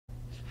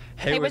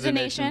Hey Wizard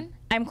Nation,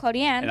 I'm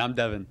Claudianne. And I'm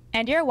Devin.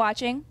 And you're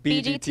watching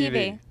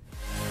BGTV.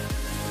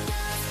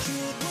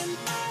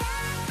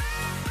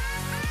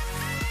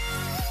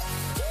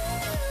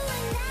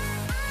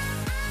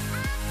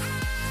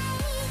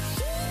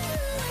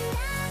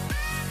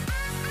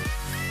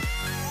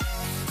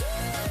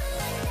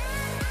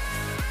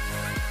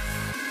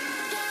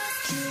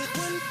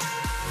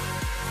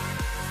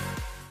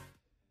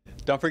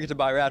 Don't forget to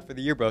buy your ad for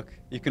the yearbook.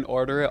 You can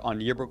order it on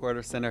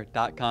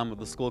yearbookordercenter.com with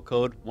the school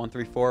code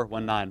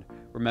 13419.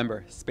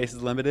 Remember, space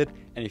is limited,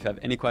 and if you have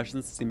any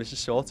questions, see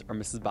Mrs. Schultz or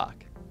Mrs. Bach.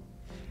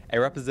 A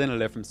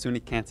representative from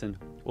SUNY Canton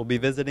will be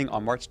visiting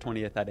on March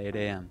 20th at 8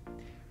 a.m.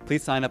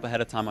 Please sign up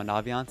ahead of time on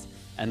Naviance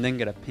and then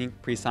get a pink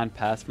pre-signed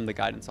pass from the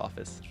guidance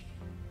office.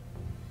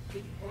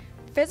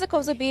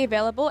 Physicals will be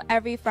available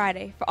every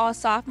Friday for all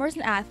sophomores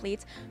and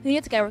athletes who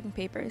need to get working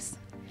papers.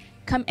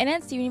 Come in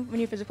and see me when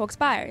your physical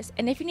expires,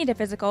 and if you need a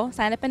physical,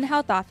 sign up in the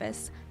health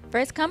office.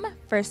 First come,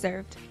 first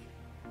served.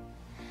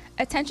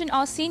 Attention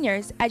all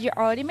seniors, as you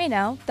already may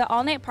know, the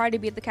all-night party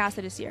will be at the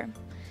castle this year.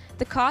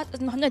 The cost is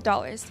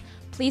 $100.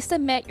 Please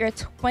submit your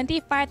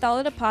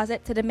 $25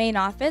 deposit to the main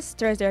office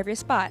to reserve your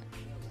spot.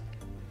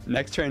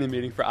 Next training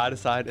meeting for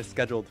I-Decide is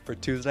scheduled for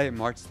Tuesday,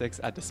 March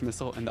 6th at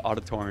dismissal in the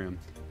auditorium.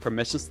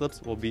 Permission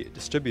slips will be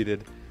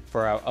distributed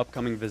for our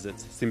upcoming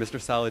visits. See Mr.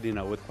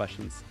 Saladino with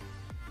questions.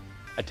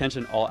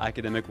 Attention all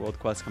Academic World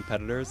Quest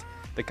competitors.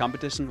 The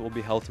competition will be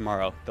held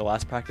tomorrow. The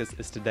last practice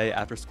is today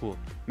after school.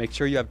 Make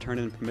sure you have turned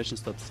in permission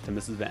slips to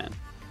Mrs. Van.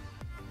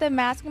 The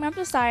Masking Mom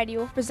Society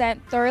will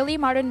present Thoroughly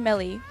Modern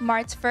Millie,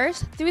 March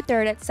 1st through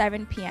 3rd at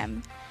 7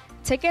 p.m.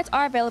 Tickets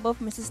are available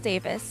from Mrs.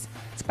 Davis.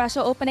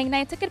 Special opening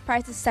night ticket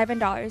price is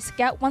 $7.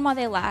 Get one while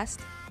they last.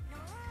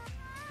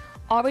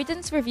 All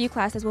Regents review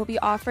classes will be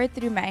offered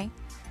through May.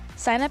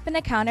 Sign up in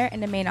the counter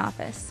in the main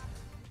office.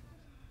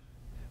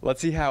 Let's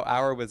see how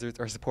our Wizards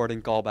are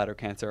supporting gallbladder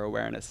cancer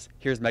awareness.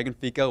 Here's Megan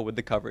Fico with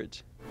the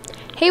coverage.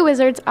 Hey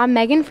Wizards, I'm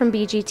Megan from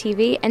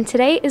BGTV, and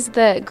today is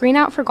the Green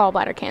Out for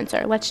Gallbladder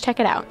Cancer. Let's check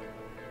it out.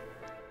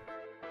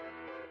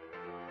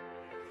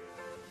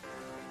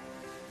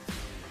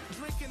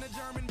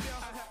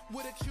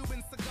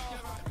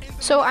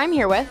 So I'm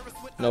here with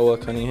Noah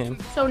Cunningham.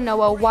 So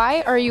Noah,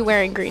 why are you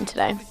wearing green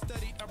today?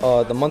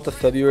 The month of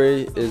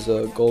February is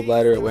a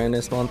gallbladder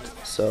awareness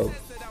month, so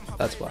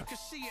that's why.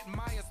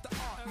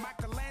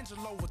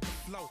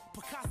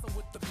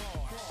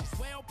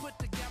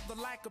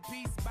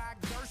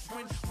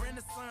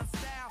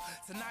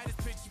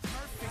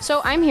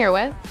 So I'm here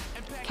with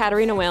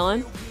Katarina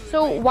Whalen.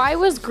 So why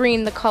was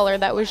green the color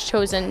that was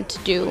chosen to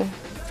do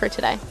for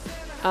today?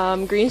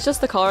 Green's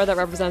just the color that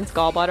represents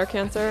gallbladder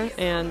cancer,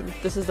 and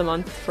this is the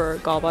month for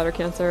gallbladder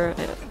cancer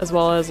as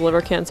well as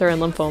liver cancer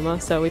and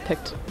lymphoma, so we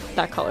picked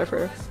that color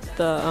for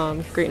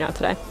the Green Out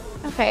today.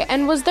 Okay,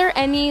 and was there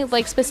any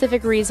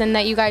specific reason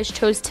that you guys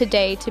chose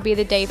today to be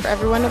the day for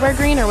everyone to wear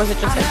green, or was it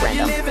just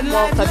random?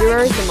 Well,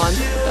 February is the month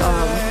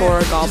for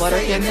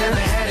gallbladder cancer,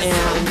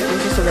 and it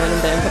was just a random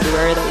day in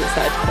February that we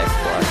decided to pick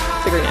for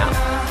the Green Out.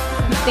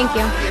 Thank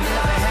you.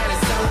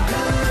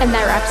 And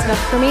that wraps it up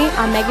for me.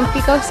 I'm Megan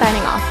Fico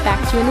signing off.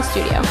 Back to you in the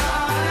studio.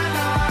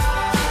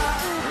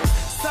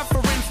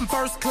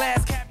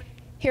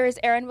 Here is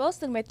Erin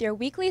Wilson with your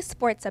weekly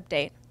sports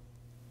update.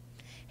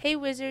 Hey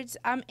Wizards,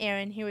 I'm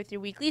Erin here with your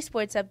weekly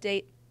sports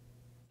update.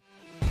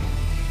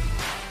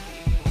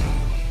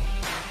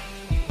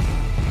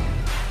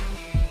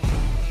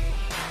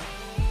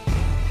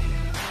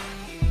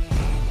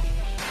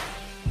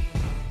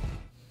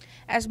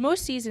 As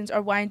most seasons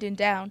are winding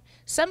down,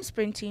 some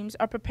spring teams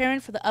are preparing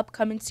for the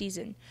upcoming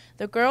season.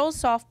 The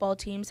girls' softball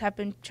teams have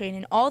been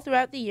training all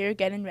throughout the year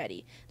getting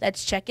ready.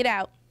 Let's check it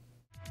out.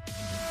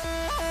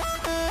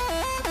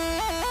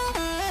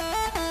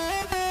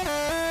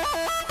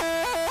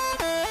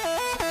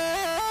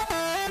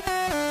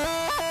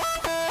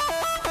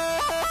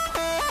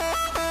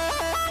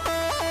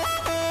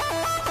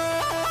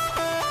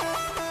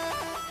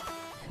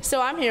 So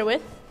I'm here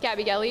with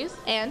Gabby Gellies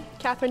and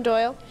Catherine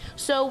Doyle.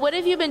 So what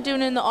have you been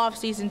doing in the off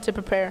season to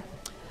prepare?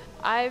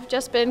 I've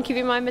just been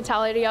keeping my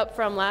mentality up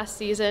from last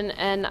season,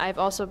 and I've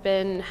also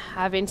been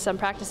having some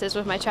practices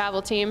with my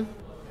travel team,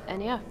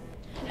 and yeah.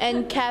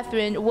 And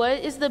Catherine,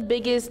 what is the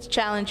biggest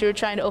challenge you're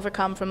trying to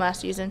overcome from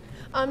last season?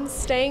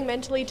 Staying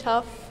mentally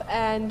tough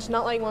and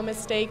not letting one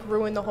mistake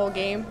ruin the whole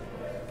game.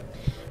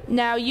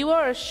 Now, you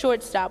are a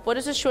shortstop. What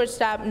does a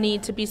shortstop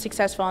need to be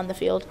successful on the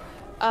field?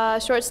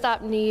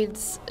 Shortstop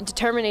needs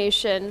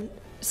determination,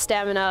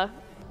 stamina,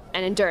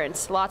 and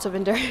endurance. Lots of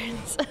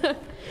endurance.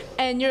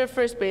 And you're a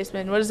first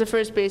baseman. What does a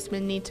first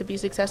baseman need to be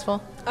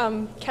successful?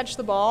 Catch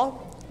the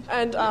ball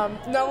and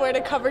know where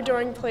to cover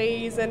during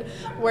plays and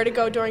where to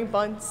go during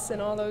bunts and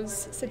all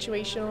those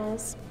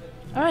situationals.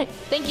 All right.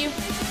 Thank you.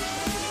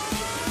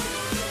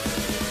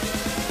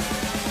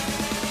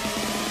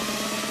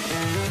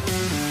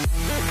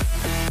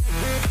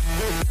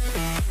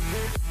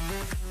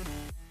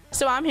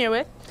 So I'm here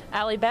with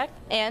Allie Beck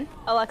and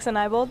Alexa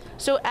Neibold.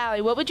 So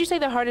Allie, what would you say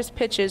the hardest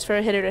pitch is for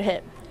a hitter to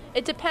hit?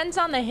 It depends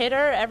on the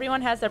hitter.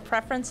 Everyone has their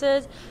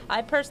preferences.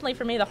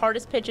 For me, the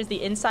hardest pitch is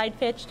the inside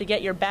pitch to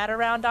get your bat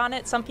around on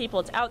it. Some people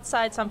it's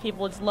outside, some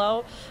people it's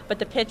low, but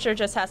the pitcher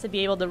just has to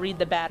be able to read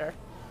the batter.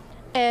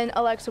 And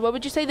Alexa, what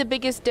would you say the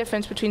biggest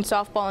difference between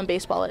softball and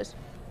baseball is?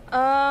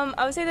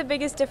 I would say the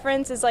biggest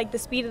difference is like the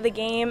speed of the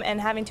game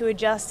and having to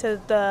adjust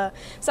to the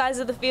size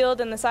of the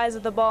field and the size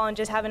of the ball and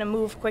just having to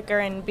move quicker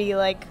and be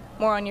like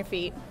more on your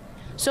feet.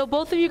 So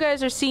both of you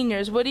guys are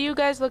seniors. What are you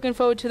guys looking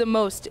forward to the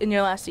most in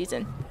your last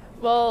season?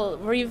 Well,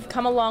 we've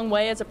come a long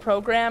way as a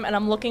program, and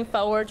I'm looking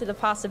forward to the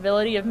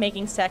possibility of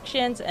making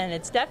sections, and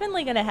it's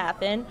definitely going to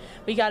happen.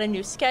 We got a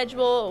new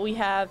schedule. We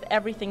have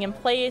everything in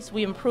place.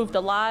 We improved a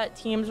lot.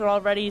 Teams are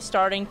already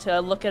starting to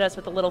look at us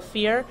with a little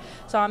fear.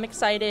 So I'm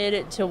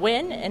excited to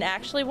win and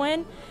actually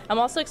win. I'm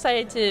also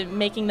excited to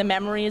making the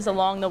memories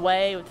along the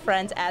way with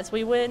friends as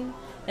we win.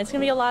 And it's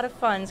going to be a lot of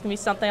fun. It's going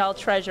to be something I'll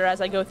treasure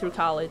as I go through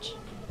college.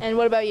 And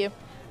what about you?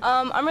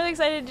 I'm really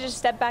excited to just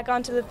step back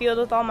onto the field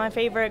with all my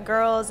favorite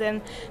girls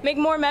and make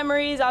more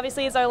memories.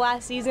 Obviously, it's our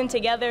last season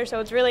together,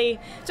 so it's really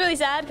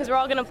sad because we're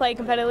all going to play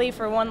competitively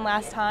for one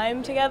last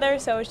time together.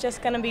 So it's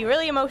just going to be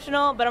really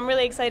emotional, but I'm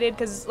really excited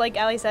because, like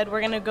Allie said,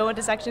 we're going to go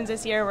into sections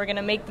this year. We're going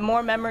to make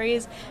more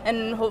memories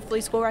and hopefully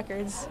school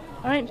records.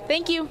 All right,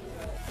 thank you.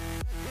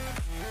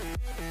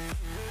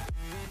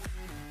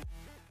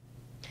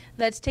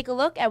 Let's take a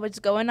look at what's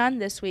going on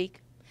this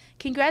week.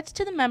 Congrats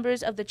to the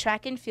members of the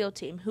track and field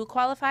team who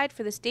qualified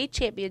for the state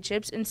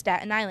championships in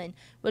Staten Island,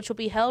 which will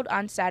be held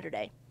on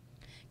Saturday.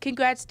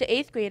 Congrats to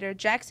 8th grader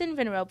Jackson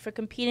Vinrobe for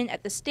competing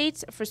at the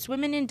States for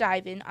swimming and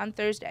diving on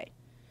Thursday.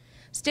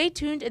 Stay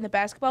tuned in the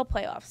basketball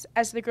playoffs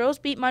as the girls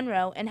beat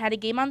Monroe and had a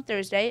game on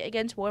Thursday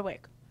against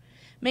Warwick.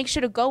 Make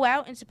sure to go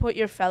out and support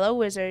your fellow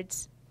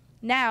Wizards.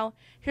 Now,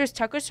 here's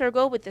Tucker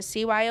Sergel with the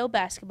CYO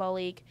Basketball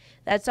League.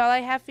 That's all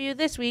I have for you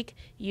this week.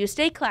 You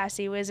stay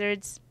classy,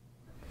 Wizards.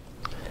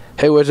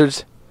 Hey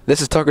Wizards,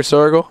 this is Tucker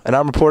Sorgel, and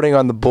I'm reporting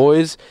on the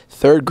boys'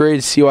 3rd grade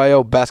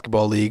CYO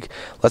Basketball League.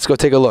 Let's go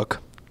take a look.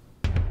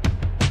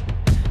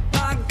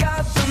 I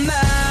got the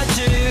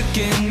magic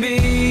in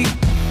me.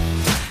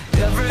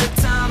 Every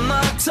time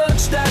I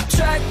touch that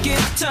track,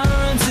 it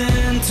turns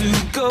into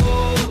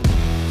gold.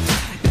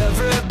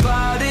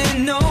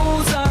 Everybody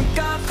knows I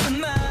got the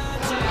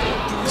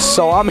magic.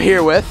 So I'm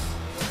here with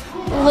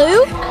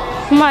Luke,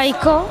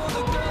 Michael,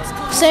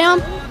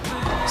 Sam,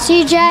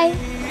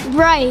 CJ,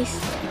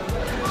 Bryce.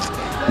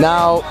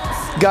 Now,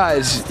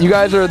 guys, you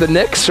guys are the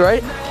Knicks,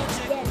 right?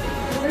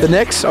 The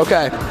Knicks?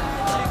 Okay.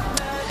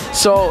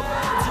 So,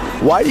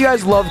 why do you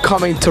guys love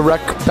coming to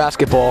rec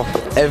basketball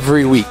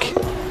every week?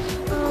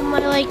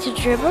 I like to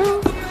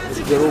dribble.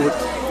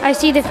 I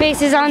see the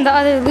faces on the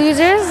other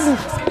losers.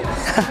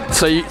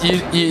 So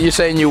you're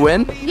saying you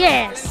win?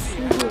 Yes.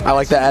 I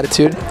like that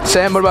attitude.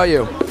 Sam, what about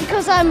you?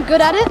 Because I'm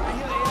good at it.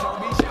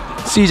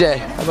 CJ,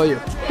 how about you?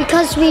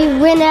 Because we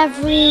win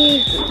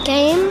every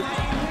game.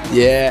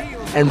 Yeah.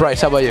 And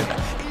Bryce, how about you?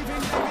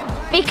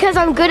 Because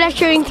I'm good at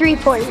shooting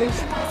 3-pointers.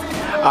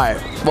 All right.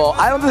 Well,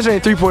 I don't think there's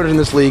any 3-pointers in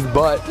this league,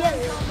 but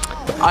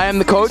I am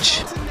the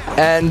coach,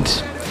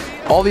 and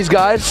all these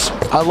guys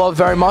I love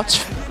very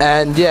much.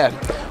 And yeah,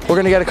 we're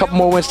gonna get a couple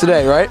more wins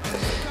today, right?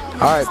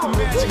 All right.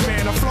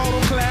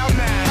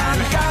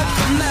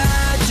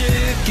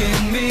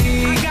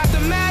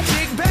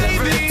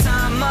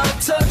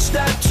 Touch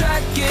that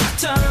track, it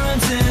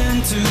turns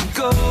into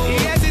gold.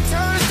 Yes, it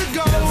turns to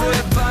gold.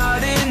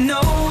 Everybody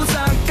knows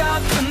I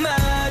got the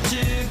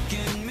magic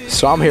in me.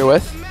 So I'm here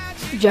with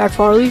Jack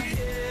Farley.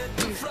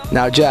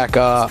 Now, Jack,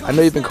 I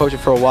know you've been coaching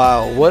for a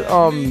while.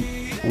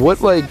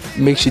 What like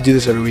makes you do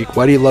this every week?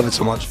 Why do you love it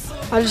so much?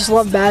 I just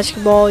love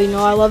basketball. You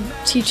know, I love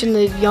teaching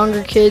the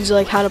younger kids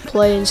like how to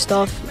play and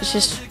stuff. It's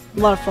just a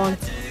lot of fun.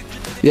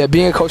 Yeah,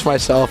 being a coach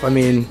myself, I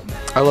mean,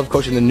 I love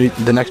coaching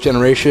the next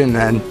generation,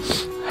 and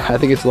I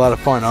think it's a lot of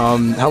fun.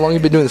 How long have you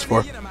been doing this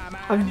for?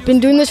 I've been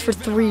doing this for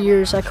 3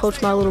 years. I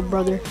coach my little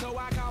brother.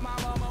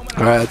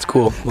 All right, that's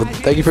cool. Well,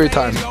 thank you for your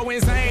time.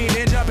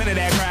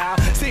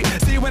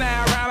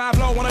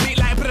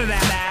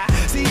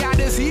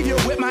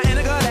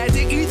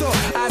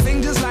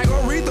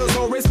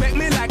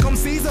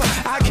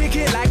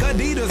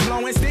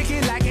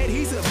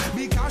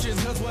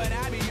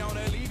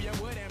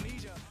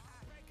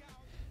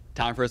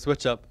 Time for a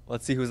switch up.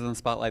 Let's see who's in the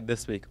spotlight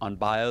this week on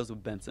Bios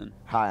with Benson.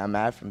 Hi, I'm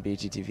Matt from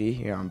BGTV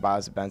here on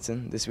Bios with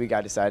Benson. This week I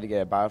decided to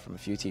get a bio from a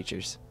few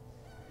teachers.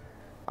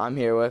 I'm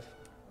here with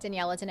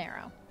Daniela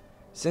Denaro.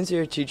 Since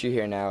you're a teacher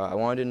here now, I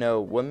wanted to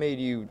know what made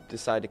you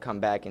decide to come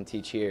back and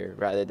teach here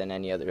rather than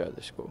any other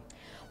school?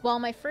 Well,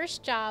 my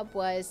first job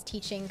was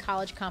teaching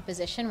college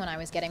composition when I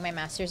was getting my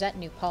master's at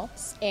New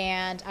Paltz,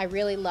 and I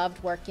really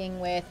loved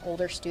working with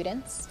older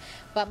students.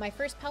 But my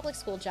first public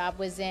school job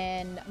was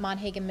in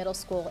Monhagen Middle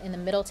School in the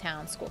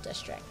Middletown School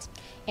District.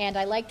 And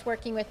I liked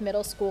working with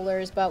middle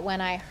schoolers, but when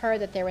I heard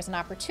that there was an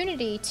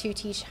opportunity to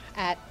teach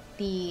at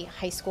the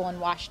high school in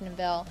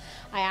Washingtonville,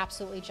 I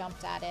absolutely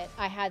jumped at it.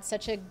 I had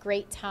such a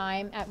great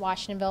time at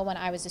Washingtonville when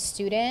I was a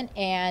student,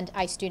 and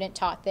I student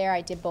taught there.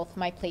 I did both of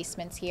my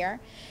placements here.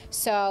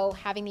 So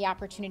having the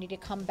opportunity to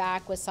come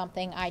back was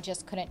something I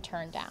just couldn't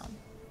turn down.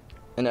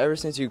 And ever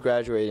since you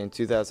graduated in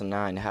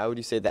 2009, how would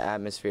you say the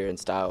atmosphere and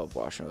style of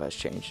Washingtonville has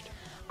changed?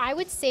 I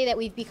would say that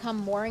we've become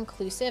more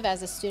inclusive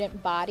as a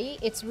student body.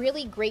 It's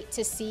really great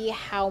to see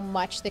how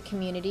much the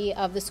community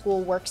of the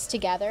school works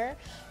together,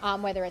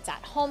 whether it's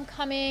at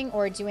homecoming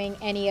or doing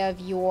any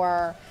of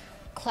your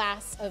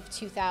class of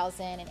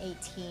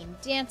 2018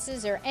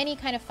 dances or any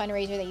kind of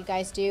fundraiser that you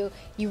guys do.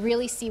 You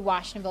really see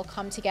Washingtonville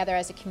come together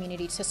as a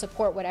community to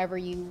support whatever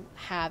you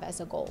have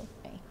as a goal.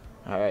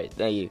 All right,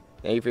 thank you.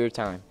 Thank you for your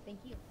time. Thank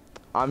you.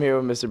 I'm here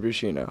with Mr.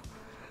 Bruscino.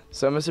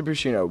 So, Mr.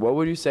 Bruscino, what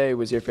would you say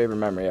was your favorite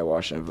memory at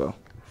Washingtonville?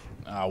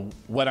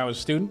 When I was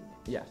a student?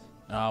 Yes.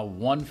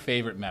 One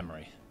favorite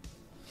memory.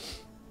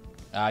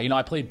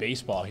 I played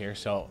baseball here,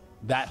 so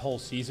that whole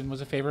season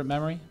was a favorite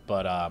memory.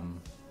 But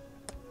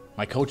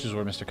my coaches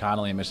were Mr.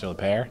 Connolly and Mr.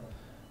 LePere.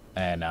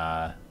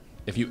 And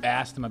if you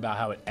asked them about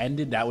how it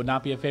ended, that would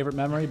not be a favorite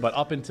memory. But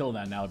up until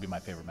then, that would be my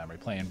favorite memory,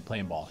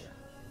 playing ball here.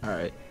 All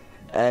right.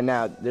 And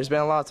now, there's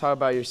been a lot of talk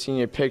about your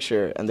senior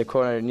picture and the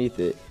quote underneath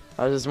it.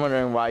 I was just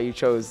wondering why you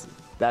chose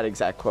that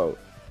exact quote.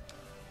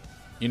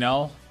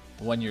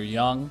 When you're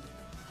young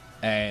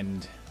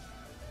and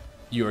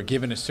you are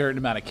given a certain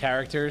amount of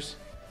characters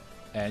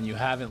and you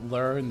haven't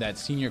learned that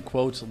senior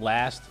quotes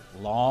last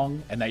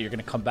long and that you're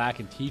going to come back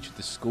and teach at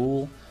the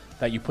school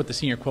that you put the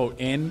senior quote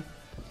in,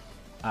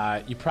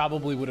 you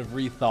probably would have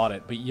rethought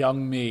it. But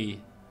young me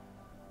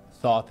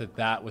thought that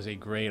that was a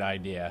great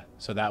idea.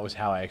 So that was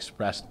how I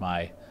expressed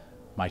my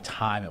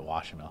time at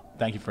Washingtonville.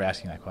 Thank you for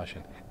asking that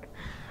question.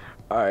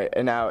 All right.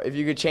 And now, if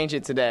you could change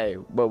it today,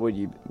 what would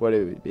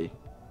it be?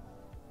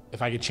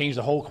 If I could change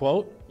the whole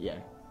quote? Yeah.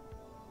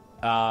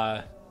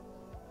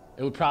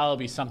 It would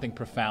probably be something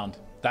profound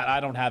that I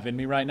don't have in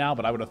me right now,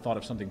 but I would have thought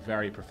of something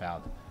very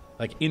profound.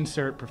 Like,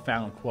 insert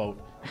profound quote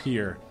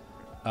here.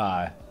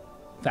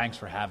 Thanks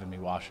for having me,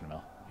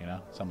 Washingtonville.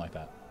 Something like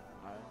that.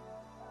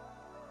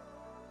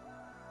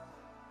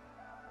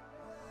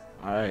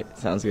 All right.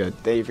 Sounds good.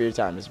 Thank you for your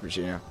time, Mr.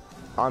 Bruscino.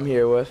 I'm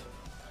here with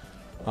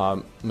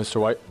Mr.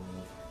 White.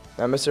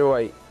 Now, Mr.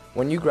 White,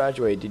 when you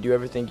graduated, did you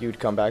ever think you would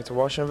come back to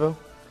Washingtonville?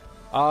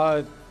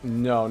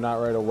 No,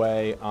 not right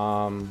away.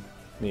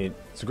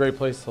 It's a great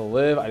place to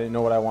live. I didn't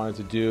know what I wanted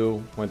to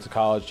do. Went to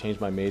college,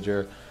 changed my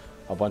major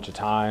a bunch of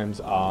times,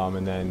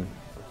 and then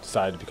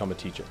decided to become a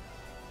teacher.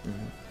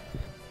 Mm-hmm.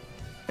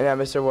 And now,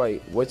 Mr.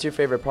 White, what's your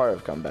favorite part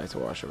of coming back to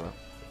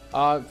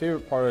Washingtonville?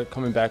 Favorite part of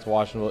coming back to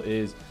Washingtonville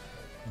is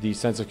the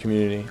sense of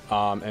community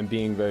and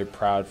being very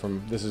proud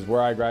this is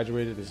where I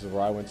graduated, this is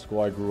where I went to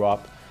school, I grew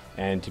up,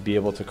 and to be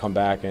able to come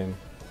back and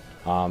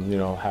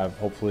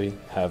hopefully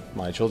have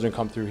my children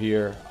come through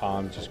here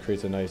just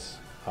creates a nice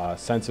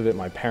sense of it.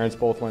 My parents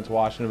both went to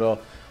Washingtonville,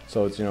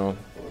 so it's,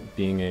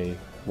 being a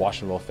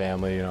Washingtonville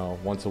family,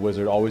 once a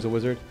wizard, always a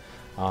wizard.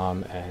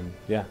 And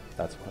yeah,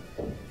 that's what.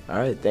 All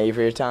right, thank you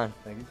for your time.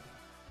 Thank you.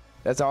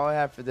 That's all I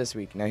have for this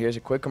week. Now here's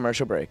a quick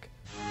commercial break.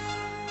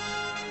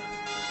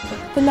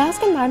 The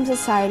Mask and Mime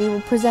Society will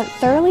present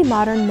Thoroughly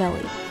Modern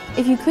Millie.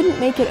 If you couldn't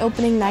make it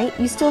opening night,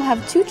 you still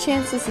have 2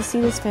 chances to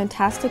see this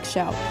fantastic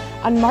show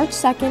on March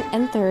 2nd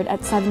and 3rd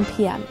at 7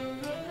 p.m.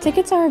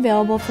 Tickets are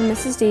available from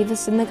Mrs.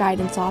 Davis in the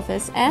guidance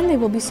office, and they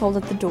will be sold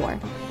at the door.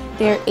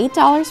 They are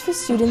 $8 for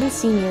students and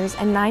seniors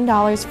and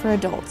 $9 for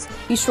adults.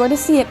 Be sure to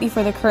see it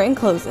before the curtain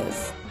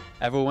closes.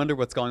 Ever wonder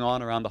what's going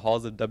on around the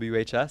halls of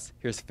WHS?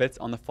 Here's Fitz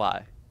on the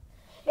Fly.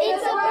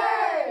 It's a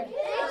bird!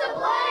 It's a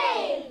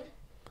plane!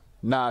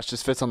 Nah, it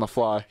just fits on the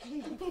fly.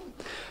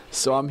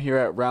 So I'm here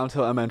at Round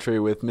Hill Elementary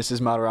with Mrs.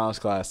 Materano's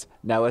class.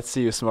 Now let's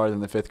see who's smarter than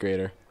the 5th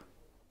grader.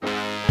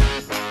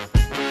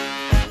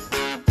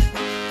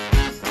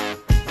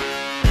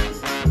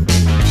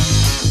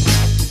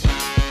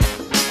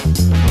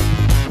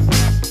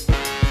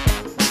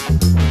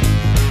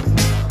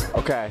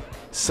 Okay,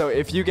 so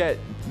if you get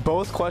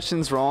both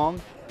questions wrong,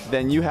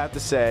 then you have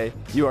to say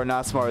you are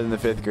not smarter than the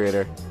 5th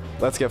grader.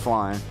 Let's get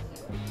flying.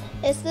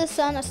 Is the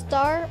sun a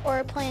star or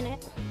a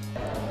planet?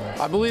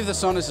 I believe the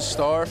sun is a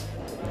star.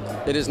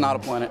 It is not a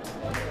planet.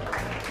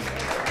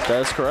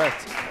 That is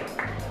correct.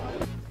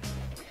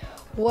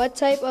 What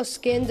type of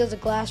skin does a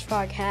glass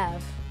frog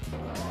have?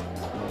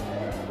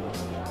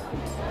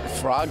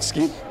 Frog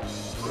skin?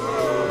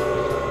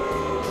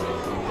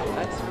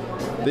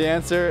 The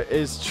answer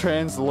is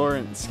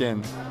translucent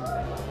skin.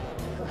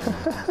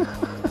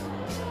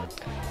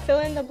 Fill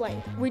in the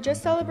blank. We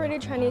just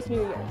celebrated Chinese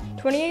New Year.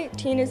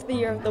 2018 is the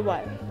year of the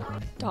what?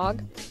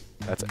 Dog.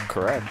 That's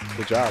correct.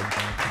 Good job.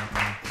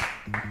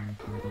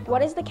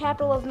 What is the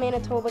capital of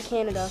Manitoba,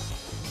 Canada?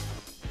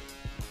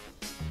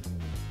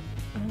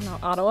 I don't know,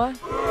 Ottawa?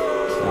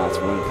 No, it's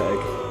Winnipeg.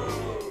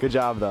 Good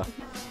job, though.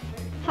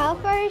 How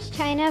far is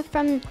China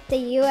from the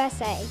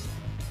USA?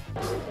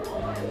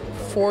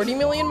 40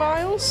 million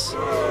miles?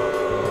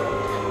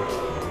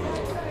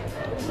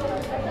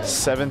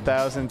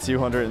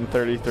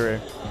 7,233.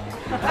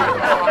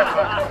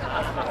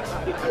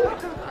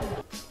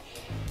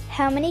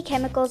 How many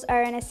chemicals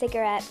are in a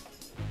cigarette?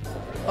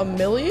 1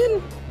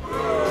 million?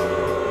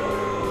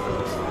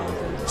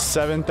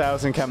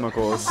 7,000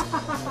 chemicals.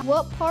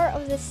 What part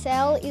of the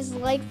cell is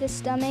like the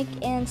stomach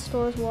and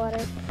stores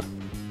water?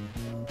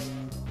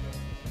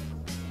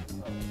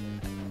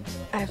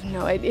 I have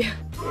no idea.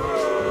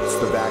 It's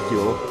the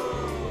vacuole.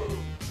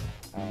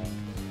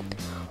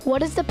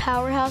 What is the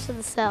powerhouse of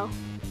the cell?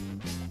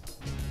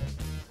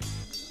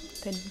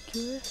 The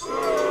nucleus?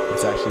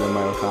 It's actually the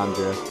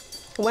mitochondria.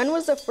 When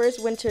was the first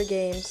Winter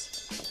Games?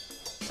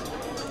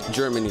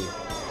 Germany.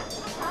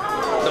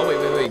 No,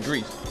 wait.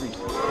 Greece.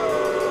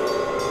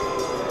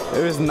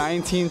 It was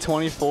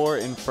 1924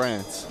 in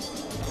France.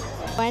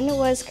 When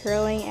was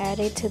curling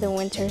added to the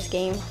Winter's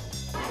game?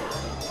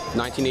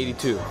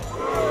 1982.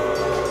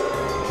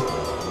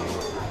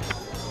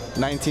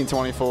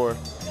 1924.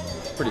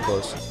 Pretty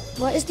close.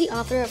 What is the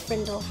author of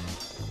Frindle?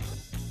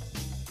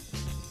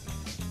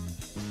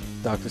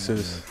 Dr.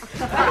 Seuss.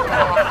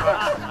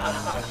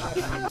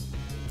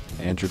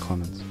 Andrew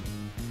Clemens.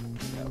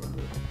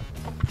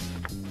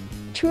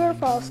 True or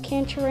false?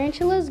 Can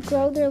tarantulas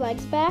grow their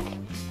legs back?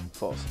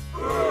 False.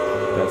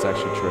 That's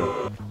actually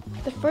true.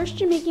 The first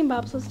Jamaican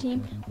bobsled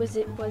team was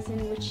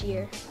in which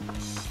year?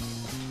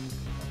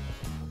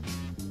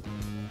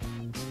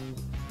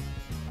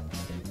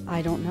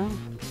 I don't know.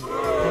 I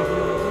have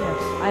no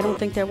idea. I don't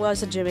think there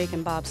was a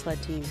Jamaican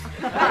bobsled team.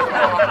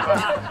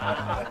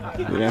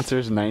 The answer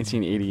is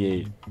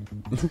 1988.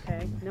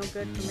 Okay, no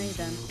good for me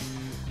then.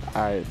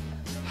 All right.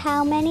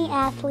 How many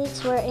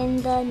athletes were in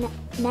the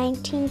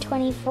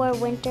 1924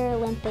 Winter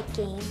Olympic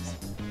Games?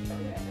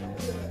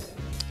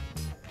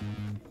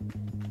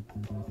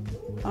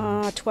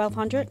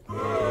 1,200?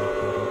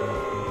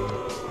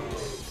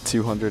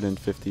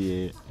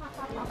 258.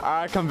 All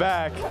right, come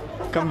back.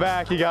 Come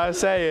back. You gotta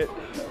say it.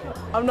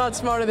 I'm not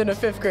smarter than a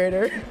 5th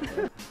grader.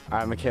 All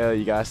right, Michaela,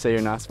 you gotta say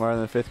you're not smarter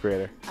than a 5th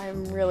grader.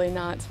 I'm really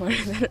not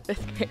smarter than a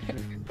 5th grader.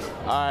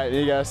 All right,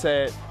 you gotta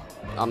say it.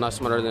 I'm not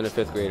smarter than a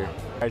 5th grader.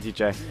 All right,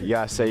 DJ, you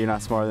gotta say you're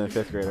not smarter than a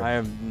 5th grader. I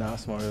am not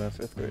smarter than a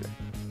 5th grader.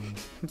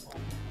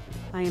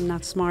 I am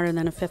not smarter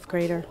than a 5th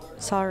grader.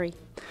 Sorry.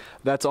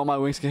 That's all my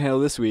wings can handle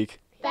this week.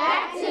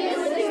 Back to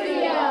the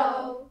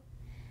studio.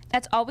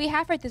 That's all we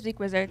have for this week,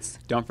 Wizards.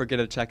 Don't forget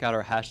to check out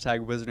our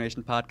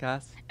 #WizardNation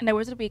podcast And the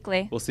Wizard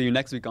Weekly. We'll see you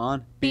next week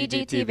on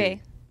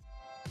BGTV.